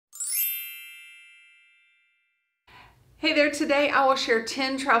Hey there, today I will share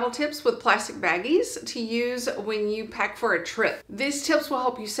 10 travel tips with plastic baggies to use when you pack for a trip. These tips will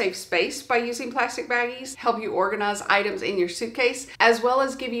help you save space by using plastic baggies, help you organize items in your suitcase, as well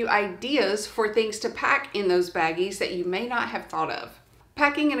as give you ideas for things to pack in those baggies that you may not have thought of.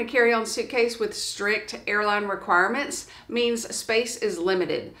 Packing in a carry-on suitcase with strict airline requirements means space is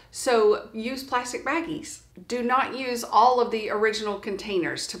limited, so use plastic baggies. Do not use all of the original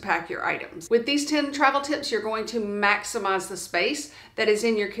containers to pack your items. With these 10 travel tips, you're going to maximize the space that is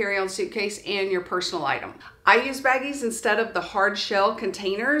in your carry-on suitcase and your personal item. I use baggies instead of the hard shell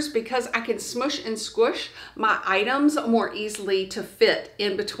containers because I can smush and squish my items more easily to fit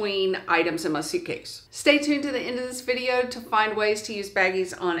in between items in my suitcase. Stay tuned to the end of this video to find ways to use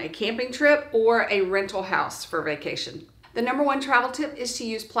baggies on a camping trip or a rental house for vacation. The number one travel tip is to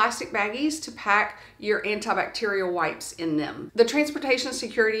use plastic baggies to pack your antibacterial wipes in them. The Transportation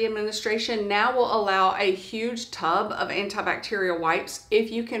Security Administration now will allow a huge tub of antibacterial wipes if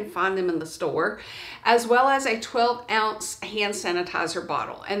you can find them in the store, as well as a 12-ounce hand sanitizer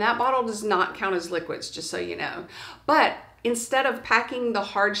bottle. And that bottle does not count as liquids, just so you know. But instead of packing the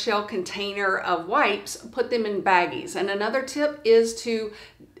hard shell container of wipes, put them in baggies. And another tip is to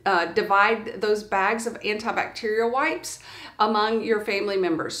divide those bags of antibacterial wipes among your family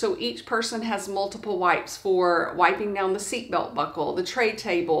members. So each person has multiple wipes for wiping down the seatbelt buckle, the tray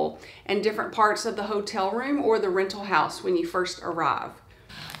table, and different parts of the hotel room or the rental house when you first arrive.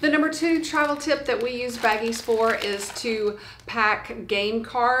 The number two travel tip that we use baggies for is to pack game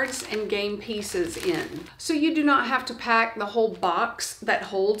cards and game pieces in. So you do not have to pack the whole box that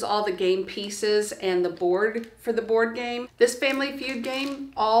holds all the game pieces and the board for the board game. This Family Feud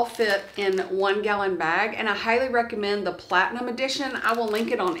game all fit in 1 gallon bag, and I highly recommend the Platinum Edition. I will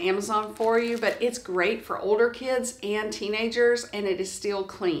link it on Amazon for you, but it's great for older kids and teenagers, and it is still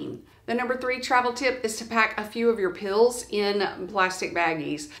clean. The number three travel tip is to pack a few of your pills in plastic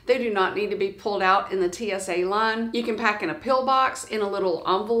baggies. They do not need to be pulled out in the TSA line. You can pack in a pill box, in a little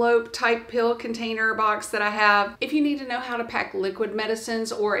envelope type pill container box that I have. If you need to know how to pack liquid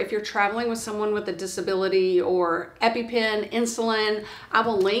medicines, or if you're traveling with someone with a disability or EpiPen, insulin, I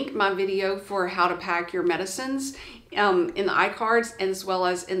will link my video for how to pack your medicines in the iCards as well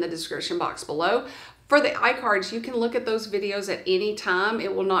as in the description box below. For the iCards, you can look at those videos at any time.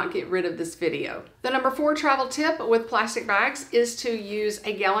 It will not get rid of this video. The number four travel tip with plastic bags is to use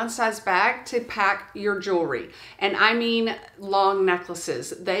a gallon-sized bag to pack your jewelry. And I mean long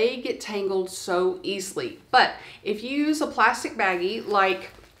necklaces. They get tangled so easily. But if you use a plastic baggie like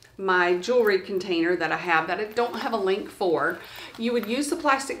my jewelry container that I have that I don't have a link for, you would use the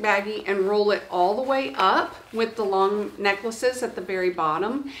plastic baggie and roll it all the way up with the long necklaces at the very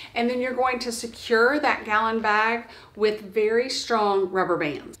bottom, and then you're going to secure that gallon bag with very strong rubber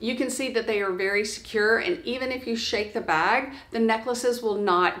bands. You can see that they are very secure, and even if you shake the bag, the necklaces will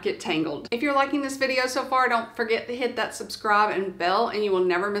not get tangled. If you're liking this video so far, don't forget to hit that subscribe and bell and you will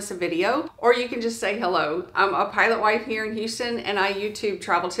never miss a video. Or you can just say hello. I'm a pilot wife here in Houston, and I YouTube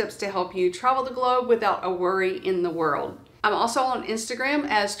travel tips to help you travel the globe without a worry in the world. I'm also on Instagram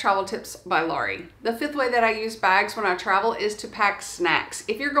as Travel Tips by Laurie. The fifth way that I use bags when I travel is to pack snacks.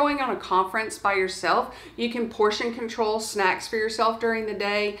 If you're going on a conference by yourself, you can portion control snacks for yourself during the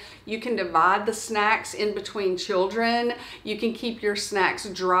day. You can divide the snacks in between children. You can keep your snacks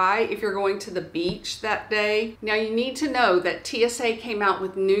dry if you're going to the beach that day. Now you need to know that TSA came out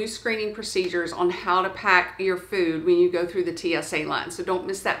with new screening procedures on how to pack your food when you go through the TSA line, so don't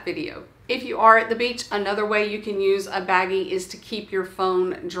miss that video. If you are at the beach, another way you can use a baggie is to keep your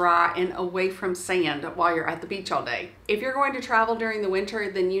phone dry and away from sand while you're at the beach all day. If you're going to travel during the winter,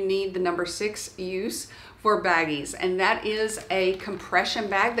 then you need the number 6 use for baggies, and that is a compression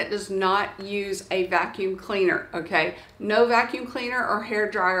bag that does not use a vacuum cleaner, okay? No vacuum cleaner or hair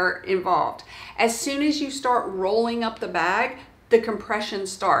dryer involved. As soon as you start rolling up the bag, the compression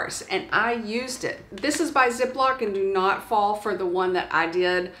starts, and I used it. This is by Ziploc, and do not fall for the one that I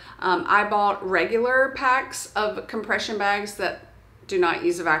did. I bought regular packs of compression bags that do not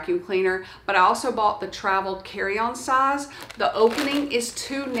use a vacuum cleaner, but I also bought the travel carry-on size. The opening is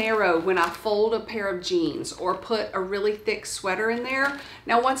too narrow when I fold a pair of jeans or put a really thick sweater in there.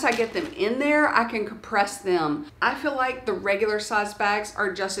 Now once I get them in there, I can compress them. I feel like the regular size bags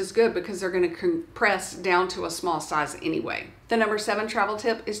are just as good because they're going to compress down to a small size anyway. The number 7 travel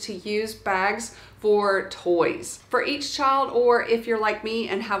tip is to use bags for toys. For each child, or if you're like me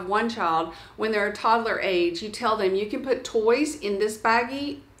and have one child, when they're a toddler age, you tell them you can put toys in this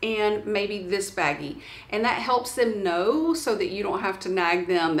baggie and maybe this baggie. And that helps them know so that you don't have to nag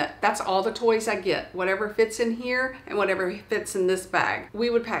them that that's all the toys I get. Whatever fits in here and whatever fits in this bag. We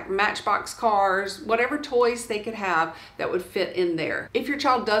would pack Matchbox cars, whatever toys they could have that would fit in there. If your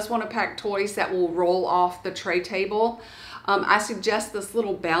child does want to pack toys that will roll off the tray table, I suggest this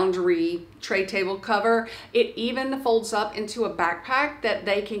little boundary tray table cover. It even folds up into a backpack that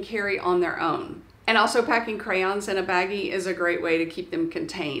they can carry on their own. And also packing crayons in a baggie is a great way to keep them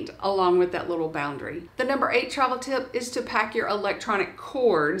contained, along with that little boundary. The number 8 travel tip is to pack your electronic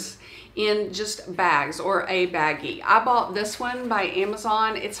cords in just bags or a baggie. I bought this one by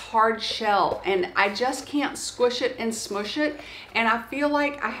Amazon. It's hard shell and I just can't squish it and smush it. And I feel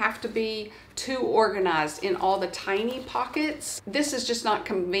like I have to be too organized in all the tiny pockets. This is just not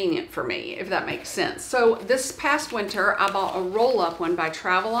convenient for me, if that makes sense. So this past winter, I bought a roll-up one by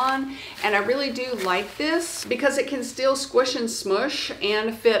Travel-On, and I really do like this because it can still squish and smush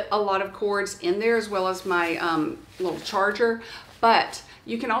and fit a lot of cords in there, as well as my little charger. But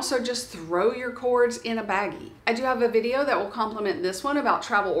you can also just throw your cords in a baggie. I do have a video that will complement this one about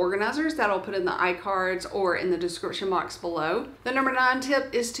travel organizers that I'll put in the iCards or in the description box below. The number 9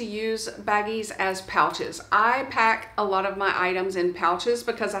 tip is to use baggies as pouches. I pack a lot of my items in pouches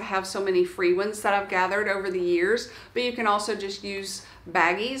because I have so many free ones that I've gathered over the years, but you can also just use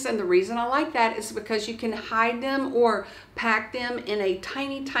baggies, and the reason I like that is because you can hide them or pack them in a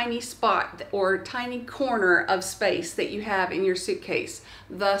tiny spot or tiny corner of space that you have in your suitcase,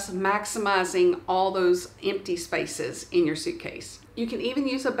 thus maximizing all those empty spaces in your suitcase. You can even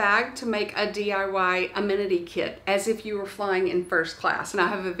use a bag to make a DIY amenity kit as if you were flying in first class, and I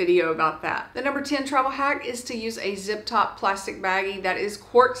have a video about that. The number 10 travel hack is to use a zip top plastic baggie that is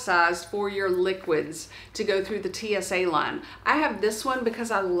quart sized for your liquids to go through the TSA line. I have this one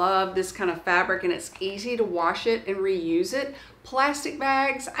because I love this kind of fabric and it's easy to wash it and reuse it. Plastic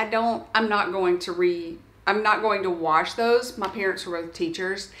bags, I'm not going to wash those. My parents were both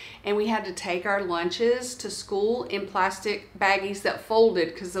teachers and we had to take our lunches to school in plastic baggies that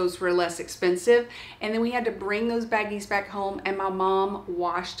folded because those were less expensive. And then we had to bring those baggies back home and my mom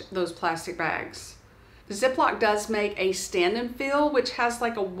washed those plastic bags. Ziploc does make a stand and fill, which has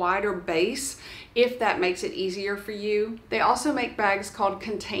like a wider base if that makes it easier for you. They also make bags called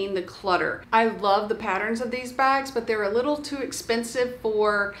Contain the Clutter. I love the patterns of these bags, but they're a little too expensive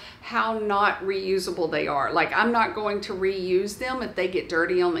for how not reusable they are. Like, I'm not going to reuse them if they get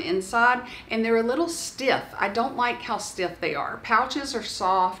dirty on the inside, and they're a little stiff. I don't like how stiff they are. Pouches are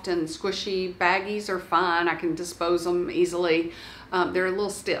soft and squishy. Baggies are fine. I can dispose them easily. They're a little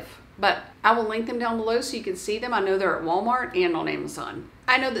stiff. But I will link them down below so you can see them. I know they're at Walmart and on Amazon.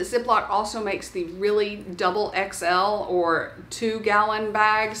 I know that Ziploc also makes the really double XL or 2-gallon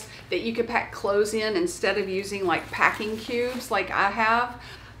bags that you can pack clothes in instead of using like packing cubes like I have.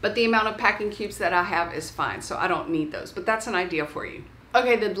 But the amount of packing cubes that I have is fine, so I don't need those. But that's an idea for you.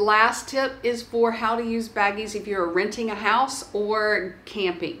 Okay, the last tip is for how to use baggies if you're renting a house or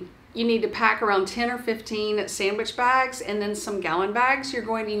camping. You need to pack around 10 or 15 sandwich bags and then some gallon bags. You're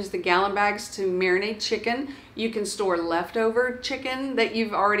going to use the gallon bags to marinate chicken. You can store leftover chicken that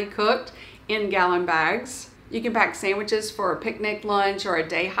you've already cooked in gallon bags. You can pack sandwiches for a picnic, lunch, or a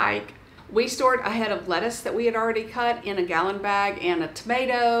day hike. We stored a head of lettuce that we had already cut in a gallon bag and a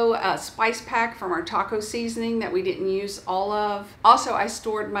tomato, a spice pack from our taco seasoning that we didn't use all of. Also, I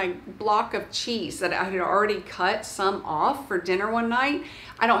stored my block of cheese that I had already cut some off for dinner one night.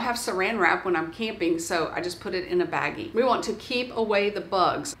 I don't have saran wrap when I'm camping, so I just put it in a baggie. We want to keep away the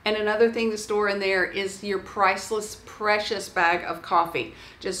bugs. And another thing to store in there is your priceless, precious bag of coffee,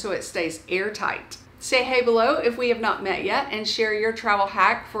 just so it stays airtight. Say hey below if we have not met yet, and share your travel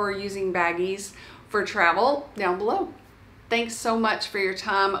hack for using baggies for travel down below. Thanks so much for your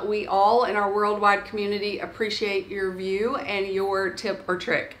time. We all in our worldwide community appreciate your view and your tip or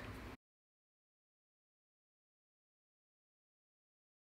trick.